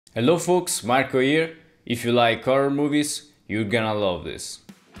Hello folks, Marco here. If you like horror movies, you're gonna love this.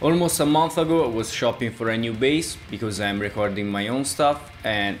 Almost a month ago I was shopping for a new bass because I'm recording my own stuff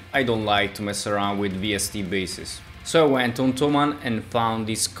and I don't like to mess around with VST basses. So I went on Thomann and found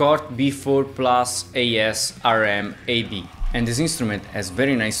this Cort B4 Plus AS RM AB. And this instrument has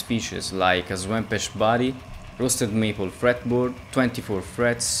very nice features like a Swampage body, roasted maple fretboard, 24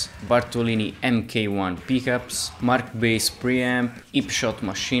 frets, Bartolini MK1 pickups, Mark bass preamp, Hipshot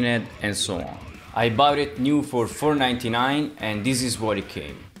machine head, and so on. I bought it new for $4.99 and this is what it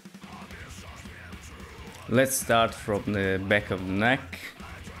came. Let's start from the back of the neck.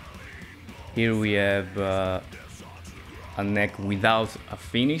 Here we have a neck without a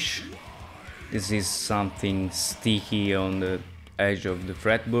finish. This is something sticky on the edge of the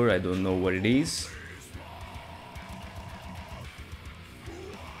fretboard, I don't know what it is.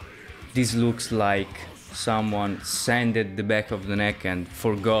 This looks like someone sanded the back of the neck and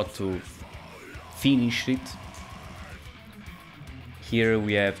forgot to finish it. Here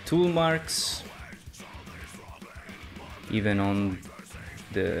we have tool marks, even on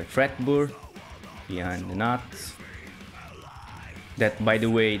the fretboard, behind the nut. That, by the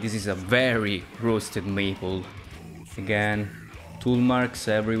way, this is a very roasted maple. Again, tool marks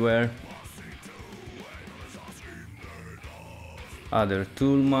everywhere. Other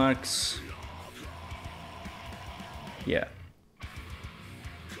tool marks. Yeah.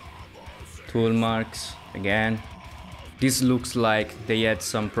 Tool marks again. This looks like they had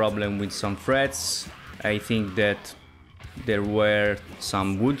some problem with some frets. I think that there were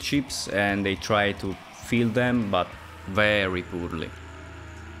some wood chips and they tried to fill them, but very poorly.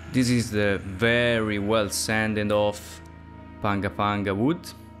 This is the very well sanded off panga panga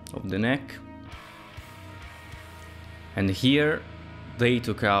wood of the neck. And here they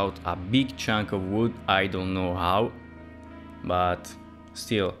took out a big chunk of wood, I don't know how, but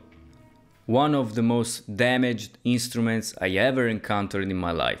still, one of the most damaged instruments I ever encountered in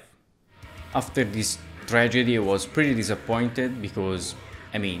my life. After this tragedy I was pretty disappointed because,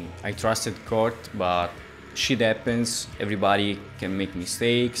 I trusted Cort, but shit happens, everybody can make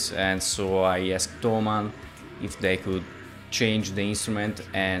mistakes, and so I asked Thomann if they could change the instrument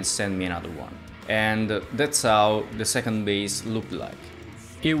and send me another one. And that's how the second bass looked like.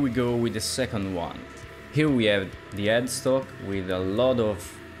 Here we go with the second one. Here we have the headstock with a lot of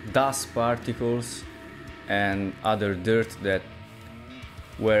dust particles and other dirt that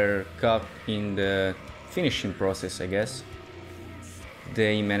were caught in the finishing process, I guess.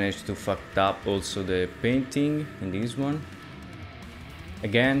 They managed to fuck up also the painting in this one.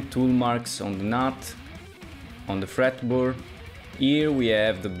 Again, tool marks on the nut, on the fretboard. Here we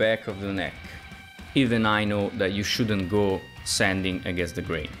have the back of the neck. Even I know that you shouldn't go sanding against the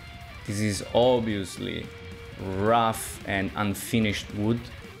grain. This is obviously rough and unfinished wood.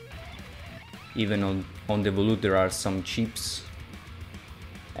 Even on the volute there are some chips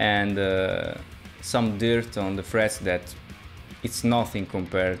and some dirt on the frets that it's nothing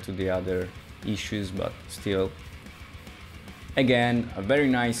compared to the other issues, but still. Again, a very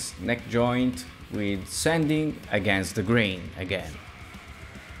nice neck joint with sanding against the grain again.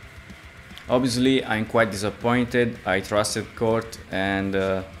 Obviously, I'm quite disappointed. I trusted Cort and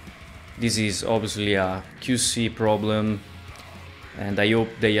this is obviously a QC problem and I hope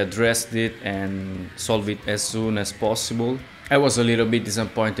they addressed it and solve it as soon as possible. I was a little bit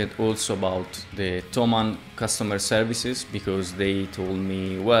disappointed also about the Thomann customer services because they told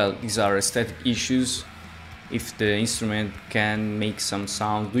me, well, these are aesthetic issues. If the instrument can make some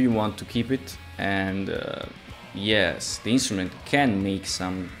sound, do you want to keep it? And yes, the instrument can make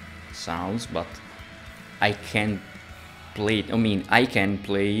some sounds, but I can't play it. I can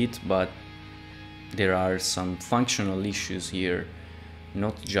play it, but there are some functional issues here,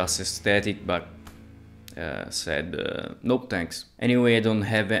 not just aesthetic, but said nope thanks. Anyway, I don't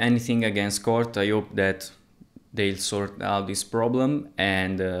have anything against Cort. I hope that they'll sort out this problem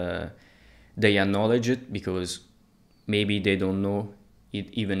and they acknowledge it because maybe they don't know it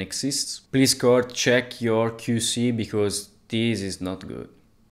even exists. Please Cort, check your QC because this is not good.